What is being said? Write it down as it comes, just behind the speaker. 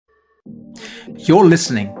You're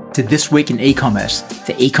listening to This Week in E-Commerce,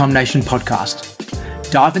 the Ecom Nation podcast.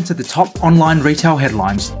 Dive into the top online retail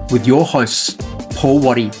headlines with your hosts, Paul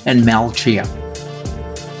Waddy and Mal Chia.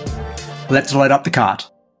 Let's load up the cart.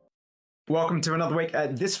 Welcome to another week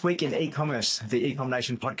at This Week in E-Commerce, the Ecom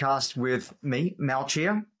Nation podcast with me, Mal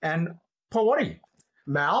Chia, and Paul Waddy.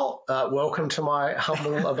 Mal, welcome to my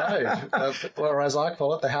humble abode, or as I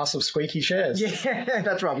call it, the house of squeaky chairs. Yeah,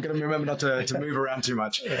 that's right. I'm going to remember not to move around too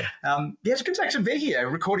much. Yeah, it's good to actually be here,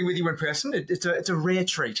 recording with you in person. It's a rare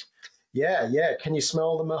treat. Yeah. Can you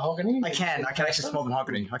smell the mahogany? I can actually smell the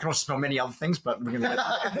mahogany. I can also smell many other things, but we're going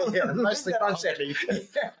to mostly mahogany.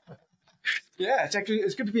 Yeah,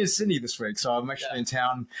 it's good to be in Sydney this week. So I'm actually in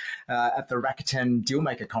town at the Rakuten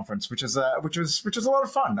Dealmaker Conference, which was a lot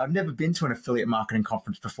of fun. I've never been to an affiliate marketing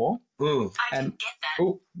conference before. I didn't get that.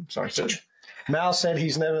 Oh, sorry. Mal said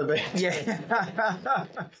he's never been. Yeah.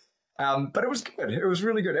 But it was good. It was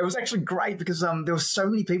really good. It was actually great because there were so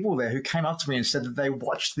many people there who came up to me and said that they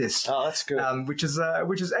watched this. Oh, that's good. Which is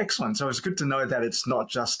excellent. So it's good to know that it's not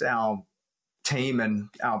just our team and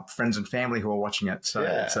our friends and family who are watching it. So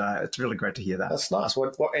it's really great to hear that. That's nice.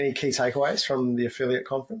 What any key takeaways from the affiliate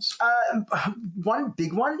conference? One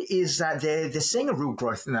big one is that they're seeing a real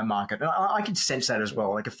growth in that market. And I can sense that as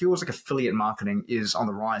well. Like it feels like affiliate marketing is on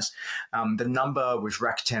the rise. The number which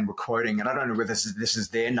Rakuten were quoting, and I don't know whether this is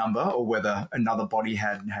their number or whether another body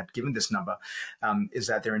had given this number, is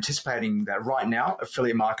that they're anticipating that right now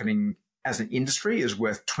affiliate marketing as an industry is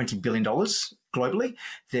worth $20 billion globally.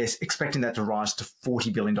 They're expecting that to rise to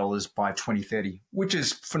 $40 billion by 2030, which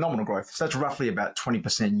is phenomenal growth. So that's roughly about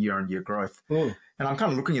 20% year-on-year growth. And I'm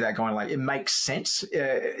kind of looking at that going like, it makes sense.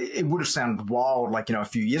 It would have sounded wild, like, a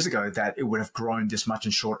few years ago that it would have grown this much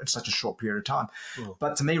in such a short period of time.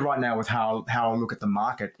 But to me right now, with how I look at the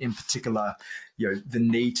market, in particular, the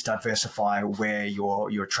need to diversify where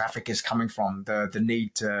your traffic is coming from, the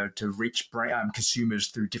need to reach consumers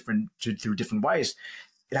through different ways,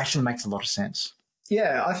 it actually makes a lot of sense.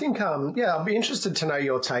 Yeah, I think I'd be interested to know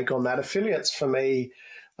your take on that. Affiliates for me,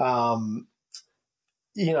 they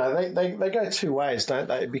go two ways, don't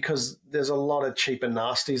they? Because there's a lot of cheap and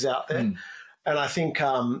nasties out there. And I think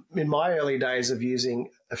in my early days of using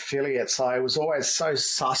affiliates, I was always so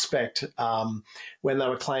suspect when they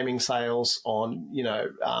were claiming sales on,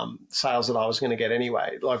 sales that I was going to get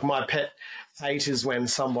anyway. Like my pet hate is when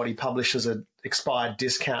somebody publishes an expired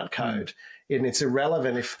discount code. And it's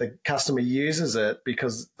irrelevant if the customer uses it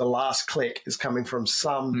because the last click is coming from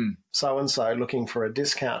some so-and-so looking for a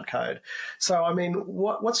discount code. So, I mean,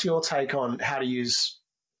 what's your take on how to use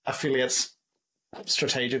affiliates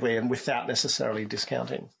strategically and without necessarily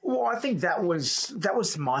discounting? Well, I think that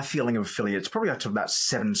was my feeling of affiliates probably up to about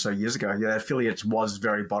 7 or so years ago. Yeah, affiliates was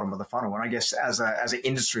very bottom of the funnel, and I guess as an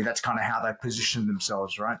industry, that's kind of how they positioned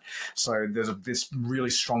themselves, right? So there's this really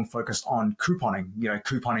strong focus on couponing.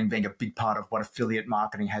 Couponing being a big part of what affiliate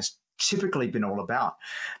marketing has typically been all about.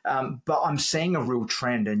 But I'm seeing a real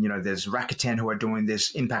trend, and there's Rakuten who are doing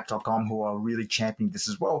this, Impact.com who are really championing this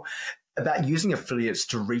as well, about using affiliates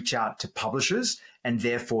to reach out to publishers and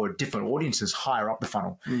therefore different audiences higher up the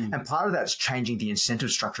funnel. And part of that's changing the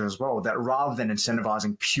incentive structure as well, that rather than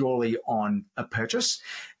incentivizing purely on a purchase,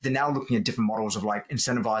 they're now looking at different models of like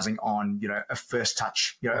incentivizing on, a first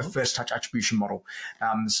touch, a first touch attribution model.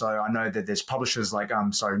 So I know that there's publishers like,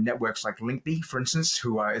 networks like Linkbee, for instance,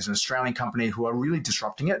 who is an Australian company who are really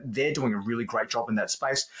disrupting it. They're doing a really great job in that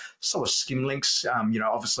space. So are Skimlinks,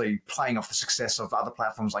 obviously playing off the success of other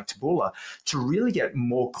platforms like Taboola to really get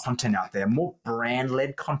more content out there, more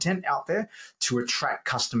brand-led content out there to attract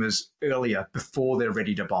customers earlier before they're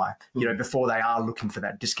ready to buy, before they are looking for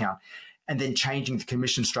that discount. And then changing the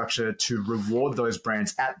commission structure to reward those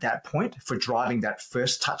brands at that point for driving that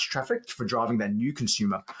first touch traffic, for driving that new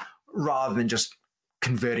consumer, rather than just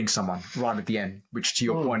converting someone right at the end, which to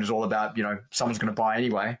your point is all about, someone's going to buy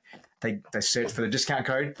anyway. They search for the discount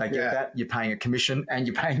code, they get that, you're paying a commission and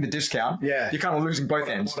you're paying the discount. Yeah. You're kind of losing both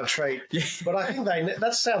ends. What a treat. Yeah. But I think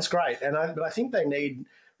that sounds great. But I think they need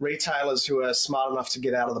retailers who are smart enough to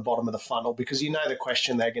get out of the bottom of the funnel, because the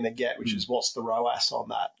question they're going to get, which is what's the ROAS on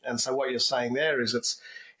that? And so what you're saying there is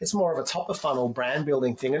it's more of a top of funnel brand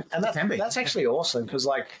building thing. And that's actually awesome, because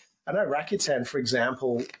I know Rakuten, for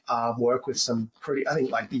example, work with some pretty, I think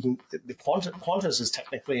the Qantas is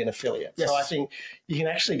technically an affiliate. Yes. So I think you can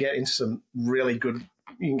actually get into some really good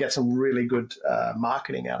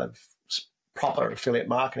marketing out of proper affiliate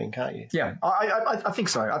marketing, can't you? Yeah, I think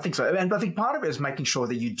so. I think so. And I think part of it is making sure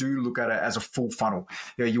that you do look at it as a full funnel.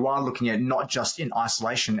 You are looking at not just in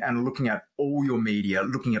isolation and looking at all your media,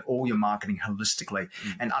 looking at all your marketing holistically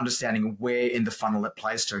and understanding where in the funnel it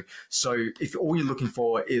plays to. So if all you're looking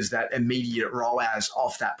for is that immediate ROAS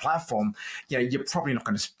off that platform, you're probably not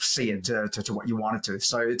going to see it to what you want it to.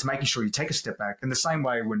 So it's making sure you take a step back. In the same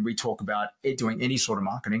way when we talk about doing any sort of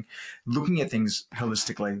marketing, looking at things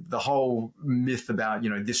holistically, the whole myth about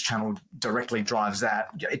this channel directly drives that,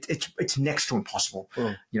 it's next to impossible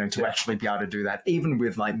to actually be able to do that. Even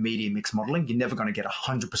with like media mix modeling, you're never going to get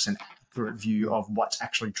 100% accurate view of what's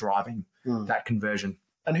actually driving that conversion.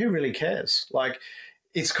 And who really cares? Like,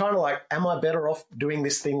 it's kind of like, am I better off doing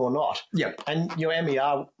this thing or not? Yeah. And your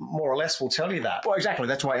MER more or less will tell you that. Well, exactly.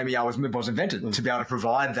 That's why MER was invented, to be able to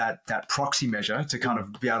provide that proxy measure to kind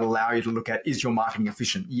of be able to allow you to look at, is your marketing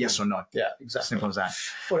efficient? Yes or no? Yeah, exactly. Simple as that.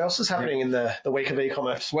 What else is happening in the week of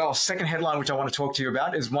e-commerce? Well, second headline, which I want to talk to you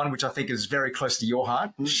about, is one which I think is very close to your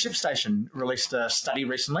heart. ShipStation released a study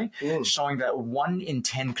recently showing that 1 in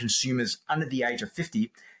 10 consumers under the age of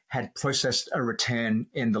 50 had processed a return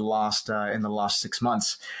in the last 6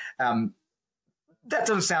 months. That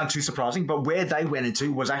doesn't sound too surprising, but where they went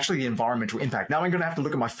into was actually the environmental impact. Now I'm going to have to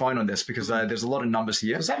look at my phone on this because there's a lot of numbers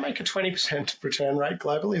here. Does that make a 20% return rate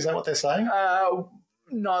globally? Is that what they're saying? No,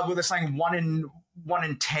 well, they're saying 1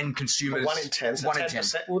 in 10 consumers. 1 in 10. So 1 in 10.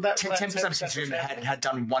 10%. Well, 10% of consumers had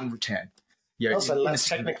done one return. Yeah, also,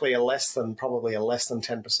 technically probably a less than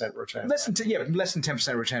 10% return. Less than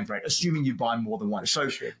 10% return rate, assuming you buy more than one. So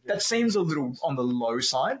that seems a little on the low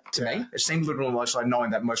side to me. It seems a little on the low side,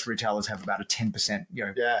 knowing that most retailers have about a 10%.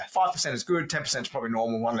 5% is good, 10% is probably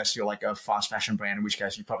normal, unless you're like a fast fashion brand, in which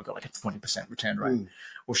case you've probably got like a 20% return rate.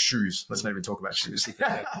 Or shoes. Let's not even talk about shoes.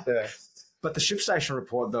 But the ShipStation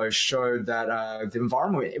report, though, showed that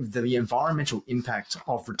the environmental impact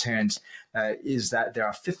of returns is that there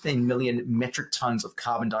are 15 million metric tons of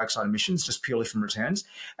carbon dioxide emissions just purely from returns,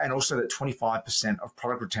 and also that 25% of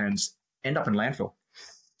product returns end up in landfill.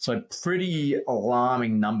 So pretty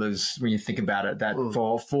alarming numbers when you think about it, that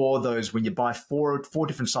for those, when you buy four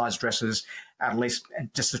different size dresses, at least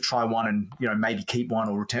just to try one and maybe keep one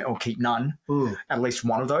or return or keep none, at least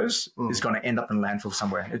one of those is going to end up in landfill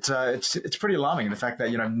somewhere. It's pretty alarming, the fact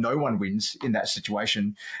that no one wins in that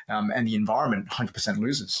situation, and the environment 100%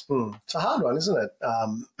 loses. It's a hard one, isn't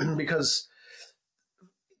it? Because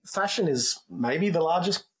fashion is maybe the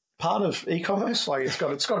largest part of e-commerce. Like it's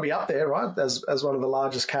got to be up there, right, as one of the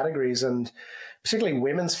largest categories, and particularly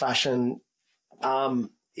women's fashion.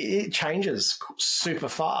 It changes super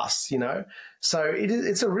fast, So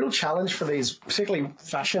it's a real challenge for these, particularly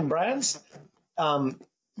fashion brands,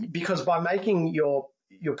 because by making your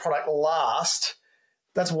product last,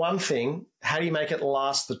 that's one thing. How do you make it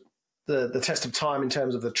last the test of time in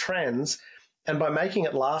terms of the trends? And by making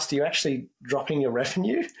it last, you're actually dropping your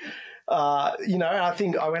revenue. I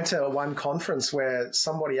think I went to one conference where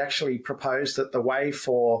somebody actually proposed that the way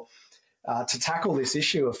to tackle this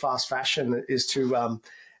issue of fast fashion is to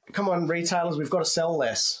come on, retailers, we've got to sell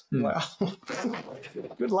less. Like,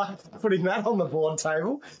 good luck putting that on the board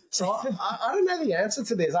table. So I don't know the answer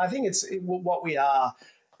to this. I think what we are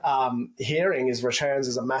hearing is returns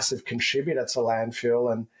is a massive contributor to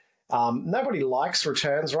landfill, and nobody likes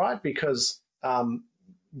returns, right? Because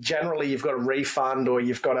generally you've got to refund or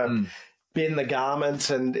you've got to bin the garment,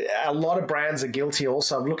 and a lot of brands are guilty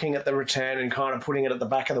also of looking at the return and kind of putting it at the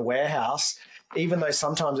back of the warehouse, even though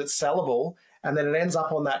sometimes it's sellable, and then it ends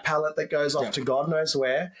up on that pallet that goes off to God knows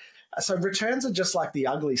where. So returns are just like the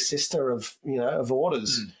ugly sister of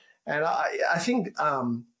orders. And I think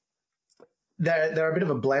they're a bit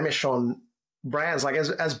of a blemish on brands. Like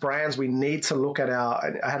as brands, we need to look at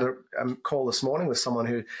I had a call this morning with someone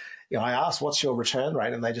who, I asked, what's your return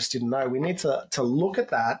rate? And they just didn't know. We need to look at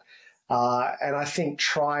that. And I think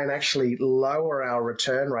try and actually lower our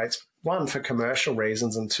return rates, one, for commercial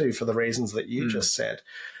reasons, and two, for the reasons that you just said.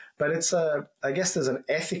 But I guess there's an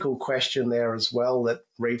ethical question there as well that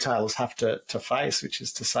retailers have to face, which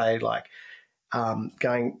is to say, like,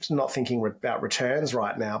 not thinking about returns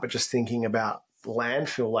right now, but just thinking about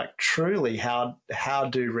landfill. Like, truly, how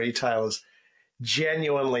do retailers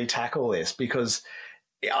genuinely tackle this? Because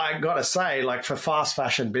I got to say, like, for fast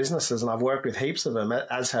fashion businesses, and I've worked with heaps of them,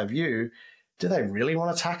 as have you, do they really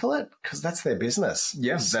want to tackle it? Because that's their business.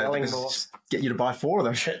 Yeah, selling more. Get you to buy 4 of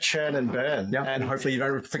them. Churn and burn. Yeah, and hopefully you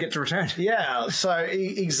don't forget to return. Yeah, so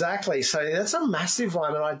exactly. So that's a massive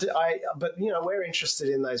one. And but we're interested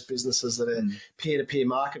in those businesses that are peer-to-peer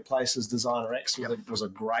marketplaces. Designer X was a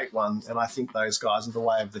great one, and I think those guys are the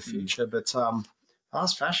way of the future. But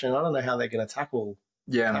fast fashion, I don't know how they're going to tackle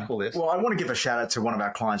tackle this. Well, I want to give a shout out to one of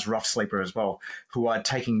our clients, Rough Sleeper, as well, who are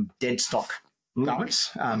taking dead stock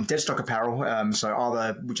garments, dead stock apparel, so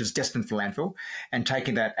either which is destined for landfill, and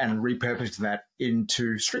taking that and repurposing that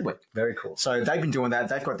into streetwear. Very cool. So they've been doing that.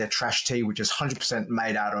 They've got their trash tee, which is 100%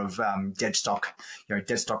 made out of dead stock,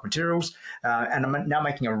 dead stock materials, and I'm now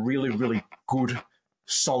making a really, really good,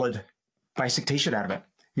 solid, basic T-shirt out of it.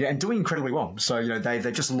 Yeah, and doing incredibly well. So, they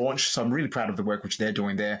just launched, so I'm really proud of the work which they're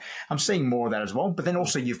doing there. I'm seeing more of that as well. But then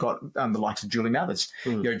also you've got the likes of Julie Mathers.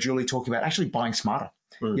 Julie talking about actually buying smarter,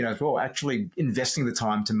 as well, actually investing the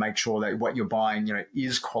time to make sure that what you're buying,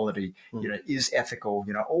 is quality, is ethical,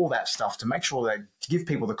 all that stuff to make sure that to give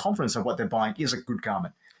people the confidence of what they're buying is a good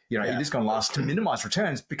garment. It is going to last to minimize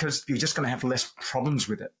returns because you're just going to have less problems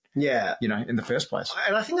with it. Yeah. In the first place.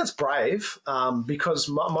 And I think that's brave because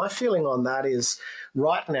my feeling on that is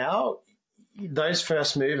right now, those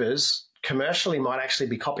first movers commercially might actually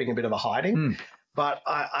be copying a bit of a hiding. But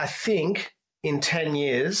I think in 10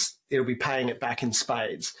 years, it'll be paying it back in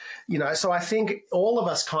spades. So I think all of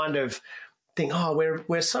us kind of think,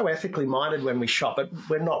 we're so ethically minded when we shop, but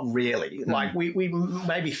we're not really. Like we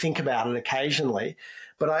maybe think about it occasionally,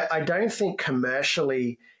 but I don't think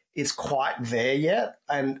commercially it's quite there yet.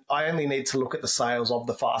 And I only need to look at the sales of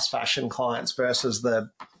the fast fashion clients versus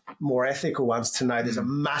the more ethical ones to know there's a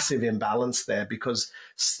massive imbalance there because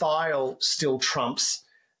style still trumps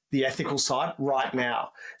the ethical side right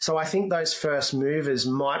now. So I think those first movers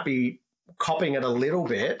might be copying it a little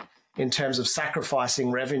bit in terms of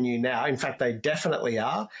sacrificing revenue now. In fact, they definitely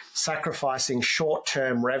are sacrificing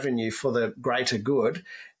short-term revenue for the greater good.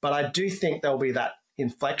 But I do think there'll be that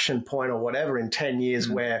inflection point or whatever in 10 years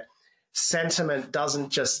where sentiment doesn't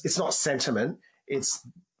just, it's not sentiment, it's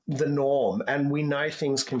the norm. And we know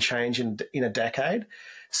things can change in a decade.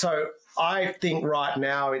 So I think right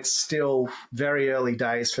now it's still very early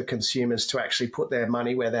days for consumers to actually put their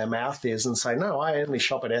money where their mouth is and say, no, I only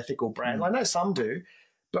shop at ethical brands. I know some do,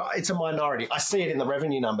 but it's a minority. I see it in the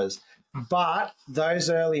revenue numbers. But those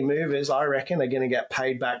early movers, I reckon, are going to get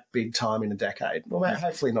paid back big time in a decade. Well,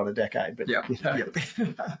 hopefully not a decade, but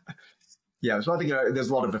Yeah, so I think there's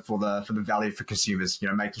a lot of it for the value for consumers.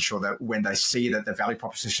 Making sure that when they see that the value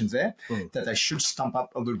proposition's there, that they should stump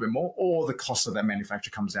up a little bit more, or the cost of that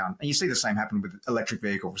manufacture comes down. And you see the same happen with electric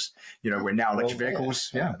vehicles. Where now electric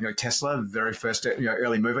vehicles, Tesla, very first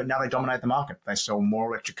early mover, now they dominate the market. They sell more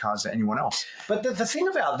electric cars than anyone else. But the thing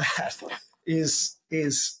about that is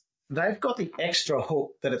they've got the extra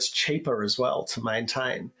hook that it's cheaper as well to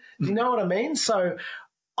maintain. You know what I mean? So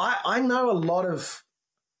I know a lot of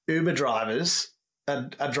Uber drivers are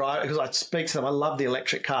driving because I speak to them. I love the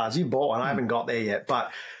electric cars. You bought one. I haven't got there yet.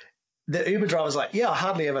 But the Uber driver's like, I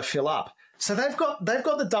hardly ever fill up. So they've got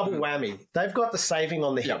the double whammy. They've got the saving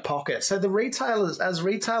on the hip pocket. So the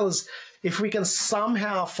retailers, if we can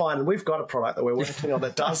somehow find, we've got a product that we're working on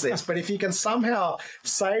that does this, but if you can somehow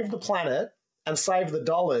save the planet and save the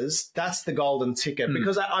dollars, that's the golden ticket.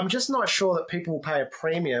 Because I'm just not sure that people will pay a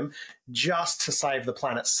premium just to save the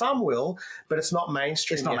planet. Some will, but it's not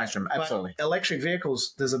mainstream. It's not mainstream, absolutely. But electric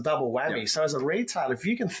vehicles, there's a double whammy. So as a retailer, if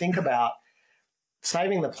you can think about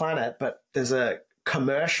saving the planet, but there's a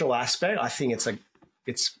commercial aspect, I think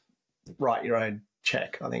it's write your own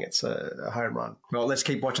check. I think it's a home run. Well, let's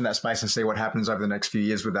keep watching that space and see what happens over the next few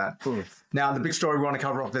years with that. Now, the big story we want to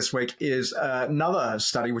cover off this week is another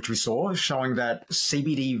study which we saw showing that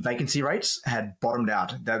CBD vacancy rates had bottomed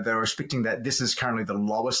out. They were expecting that this is currently the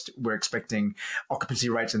lowest we're expecting occupancy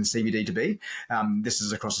rates in CBD to be. This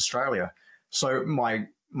is across Australia. So my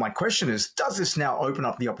question is, does this now open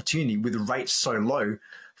up the opportunity with rates so low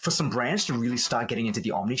for some brands to really start getting into the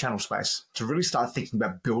omnichannel space, to really start thinking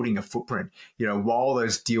about building a footprint, while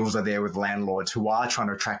those deals are there with landlords who are trying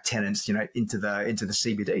to attract tenants, into the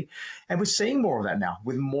CBD. And we're seeing more of that now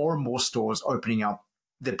with more and more stores opening up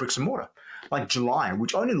their bricks and mortar. Like July,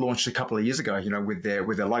 which only launched a couple of years ago, with their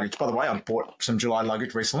luggage. By the way, I bought some July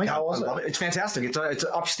luggage recently. How was it? Love it. It's fantastic. It's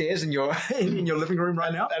upstairs in your living room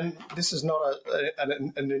right now. And this is not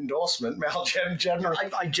an endorsement. Mal, generally,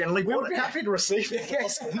 I generally would be happy to receive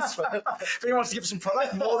endorsements. If anyone wants to give us some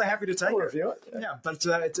product, more than happy to take we'll it. review it. Yeah, but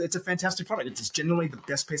it's a fantastic product. It's generally the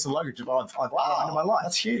best piece of luggage I've ever in my life.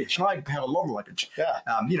 That's huge. And I have a lot of luggage. Yeah.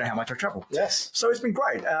 You know how much I travel. Yes. So it's been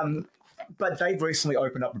great. But they've recently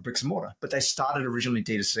opened up a bricks and mortar. But they started originally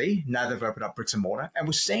D2C. Now they've opened up bricks and mortar. And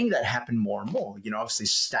we're seeing that happen more and more. Obviously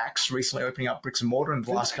Stacks recently opening up bricks and mortar in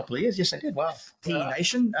the last couple of years. Yes, they did. Wow. PE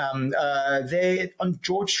Nation. They're on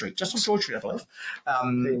George Street, just on George Street, I believe.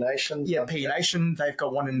 PE Nation. Yeah, PE Nation. They've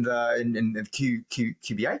got one in the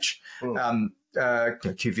QBH,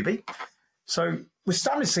 QVB. So we're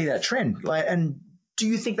starting to see that trend. And Do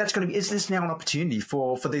you think that's going to be, is this now an opportunity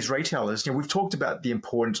for these retailers? We've talked about the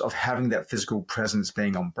importance of having that physical presence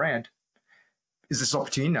being on brand. Is this an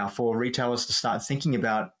opportunity now for retailers to start thinking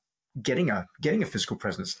about getting a physical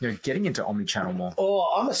presence, getting into omnichannel more? Oh,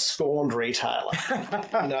 I'm a scorned retailer.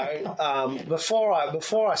 Before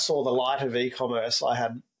I saw the light of e-commerce, I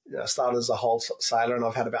had started as a wholesaler, and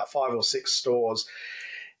I've had about 5 or 6 stores.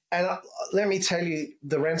 And let me tell you,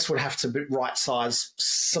 the rents would have to be right-sized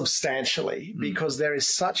substantially because there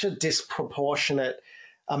is such a disproportionate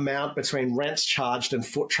amount between rents charged and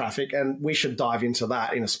foot traffic, and we should dive into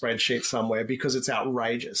that in a spreadsheet somewhere because it's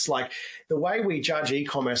outrageous. Like the way we judge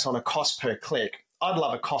e-commerce on a cost per click, I'd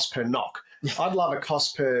love a cost per knock. I'd love a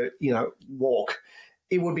cost per, walk.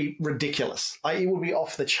 It would be ridiculous. It would be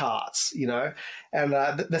off the charts, And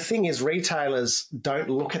the thing is, retailers don't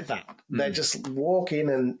look at that. They just walk in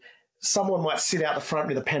and someone might sit out the front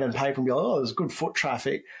with a pen and paper and be like, oh, there's good foot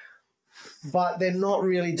traffic. But they're not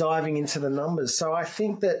really diving into the numbers. So I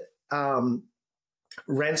think that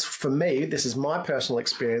rents, for me, this is my personal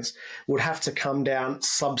experience, would have to come down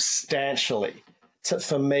substantially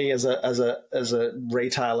for me as a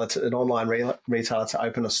retailer, an online retailer, to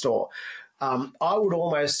open a store. I would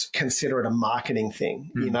almost consider it a marketing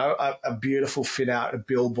thing, a beautiful fit out, a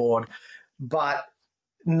billboard. But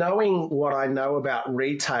knowing what I know about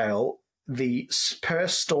retail, the per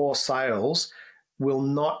store sales will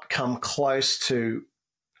not come close to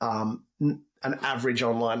an average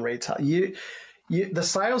online retail. The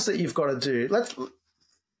sales that you've got to do,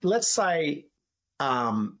 let's say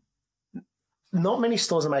not many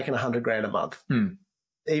stores are making $100,000 a month,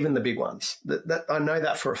 even the big ones. That I know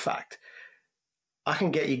that for a fact. I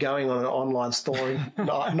can get you going on an online store in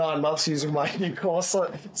 9 months using my new course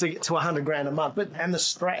to get to $100,000 a month. And the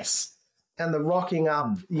stress and the rocking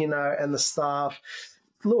up, and the staff.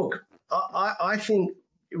 Look, I think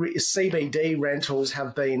CBD rentals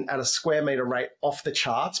have been at a square metre rate off the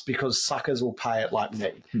charts because suckers will pay it like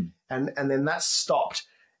me. And then that's stopped.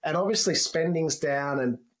 And obviously spending's down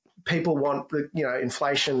and people want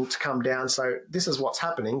inflation to come down. So this is what's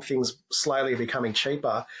happening. Things slowly are becoming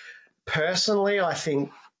cheaper. Personally, I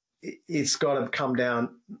think it's got to come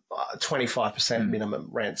down 25% minimum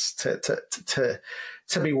rents to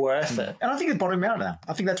be worth it. And I think it's bottoming out now.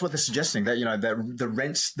 I think that's what they're suggesting, that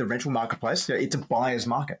the rental marketplace, it's a buyer's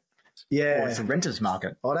market. Yeah. Or it's a renter's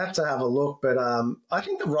market. I'd have to have a look, but I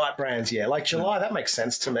think the right brands, like July, that makes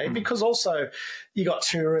sense to me because also you got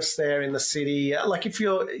tourists there in the city. Like if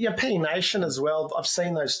you're P Nation as well, I've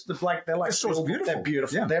seen those. They're beautiful. They're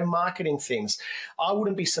beautiful. Yeah. They're marketing things. I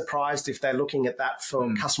wouldn't be surprised if they're looking at that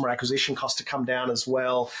for customer acquisition cost to come down as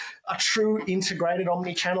well. A true integrated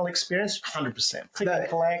omni-channel experience, 100%. Click and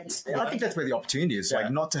collect. I think that's where the opportunity is,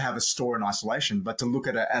 like not to have a store in isolation, but to look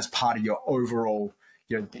at it as part of your overall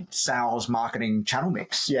sales marketing channel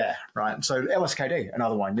mix. Yeah. Right. So LSKD,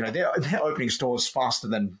 another one, they're opening stores faster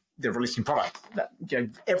than they're releasing product.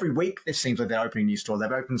 Every week it seems like they're opening new stores.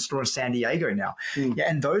 They've opened a store in San Diego now. Yeah.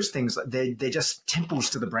 And those things, they're just temples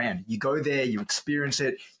to the brand. You go there, you experience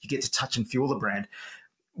it, you get to touch and feel the brand.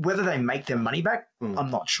 Whether they make their money back,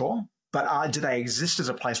 I'm not sure. But do they exist as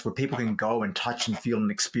a place where people can go and touch and feel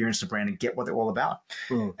and experience the brand and get what they're all about?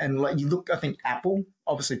 And you look, I think Apple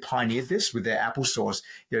obviously pioneered this with their Apple stores.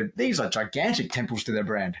 These are gigantic temples to their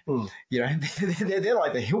brand. They're like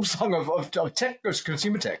the Hillsong of tech, of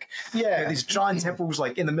consumer tech. Yeah, these giant temples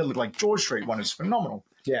like in the middle of like George Street one is phenomenal.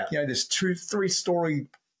 Yeah, this 2-3-story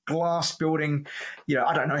glass building.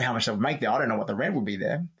 I don't know how much they would make there. I don't know what the rent would be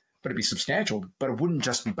there. But it'd be substantial, but it wouldn't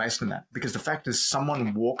just be based on that, because the fact is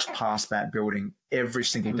someone walks past that building every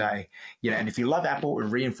single day. And if you love Apple, it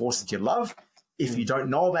reinforces your love. If you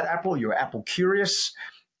don't know about Apple, you're Apple curious,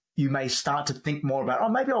 you may start to think more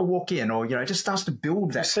about, maybe I'll walk in, or, it just starts to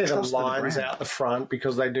build that. You see the lines out the front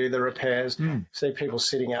because they do the repairs. See people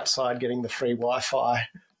sitting outside getting the free Wi-Fi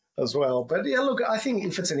as well. But yeah, look, I think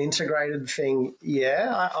if it's an integrated thing,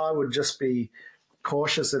 I would just be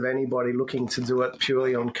cautious of anybody looking to do it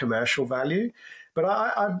purely on commercial value. But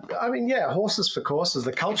I mean, horses for courses.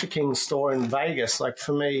 The Culture King store in Vegas, like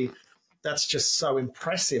for me, that's just so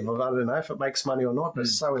impressive. I don't know if it makes money or not, but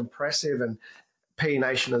it's so impressive. And P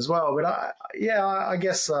Nation as well. But I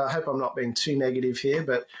guess I hope I'm not being too negative here,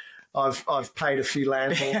 but I've paid a few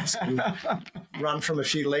landlords and run from a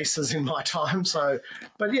few leases in my time. So,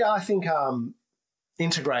 but I think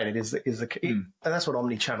integrated is the key, and that's what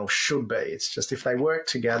omnichannel should be. It's just if they work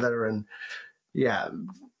together and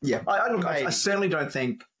I certainly don't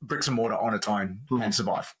think bricks and mortar on its own and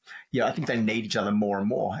survive. Yeah, I think they need each other more and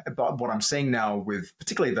more. But what I'm seeing now with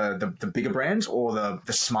particularly the bigger brands or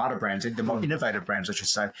the smarter brands, the more innovative brands, I should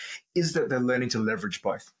say, is that they're learning to leverage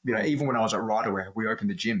both. You know, even when I was at Riderwear, we opened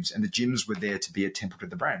the gyms, and the gyms were there to be a temple to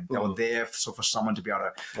the brand. They were there for someone to be able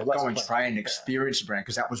to go and train and experience the brand,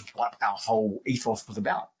 because that was what our whole ethos was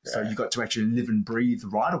about. Yeah. So you got to actually live and breathe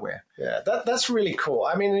Riderwear. Yeah, that's really cool.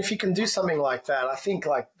 I mean, if you can do something like that, I think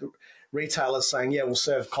like retailers saying, yeah, we'll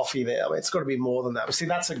serve coffee there. I mean, it's got to be more than that. But see,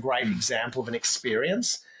 that's a great example of an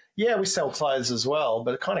experience. Yeah, we sell clothes as well,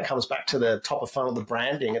 but it kind of comes back to the top of funnel, the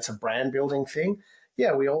branding. It's a brand building thing.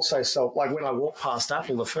 Yeah, we also sell, like when I walk past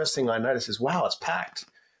Apple, the first thing I notice is, wow, it's packed.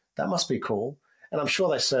 That must be cool. And I'm sure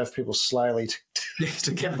they serve people slowly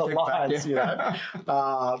to get the lines, you know.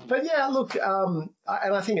 But yeah, look, and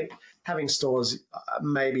I think having stores,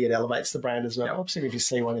 maybe it elevates the brand as well. Yep. Obviously, if you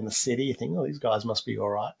see one in the city, you think, oh, these guys must be all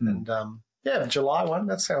right. And yeah, the July one,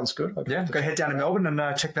 that sounds good. Yeah, go head down to Melbourne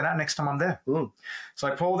and check that out next time I'm there.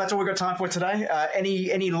 So, Paul, that's all we've got time for today.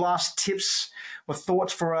 Any last tips or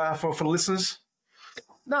thoughts for the listeners?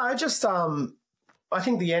 No, just I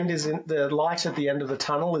think the light at the end of the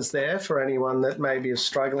tunnel is there for anyone that maybe is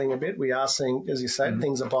struggling a bit. We are seeing, as you said,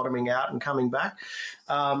 things are bottoming out and coming back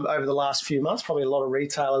over the last few months. Probably a lot of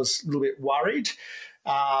retailers a little bit worried.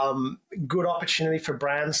 Good opportunity for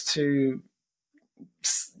brands to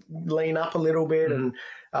lean up a little bit. And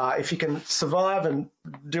if you can survive and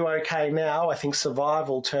do okay now, I think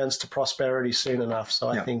survival turns to prosperity soon enough. So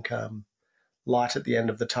I think light at the end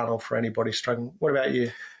of the tunnel for anybody struggling. What about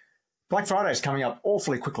you? Black Friday is coming up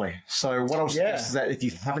awfully quickly. So what I was suggest is that if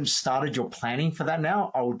you haven't started your planning for that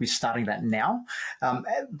now, I would be starting that now.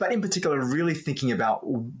 But in particular, really thinking about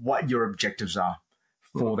what your objectives are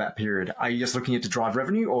for that period. Are you just looking at to drive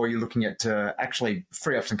revenue, or are you looking at to actually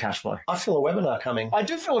free up some cash flow? I feel a webinar coming. I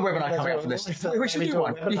do feel a webinar coming up for this. We should do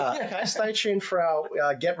one. Okay, stay tuned for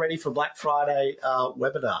our Get Ready for Black Friday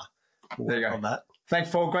webinar. There you go. On that. Thanks,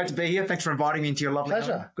 Paul. Great to be here. Thanks for inviting me into your lovely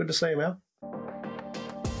pleasure. Home. Good to see you, Mel.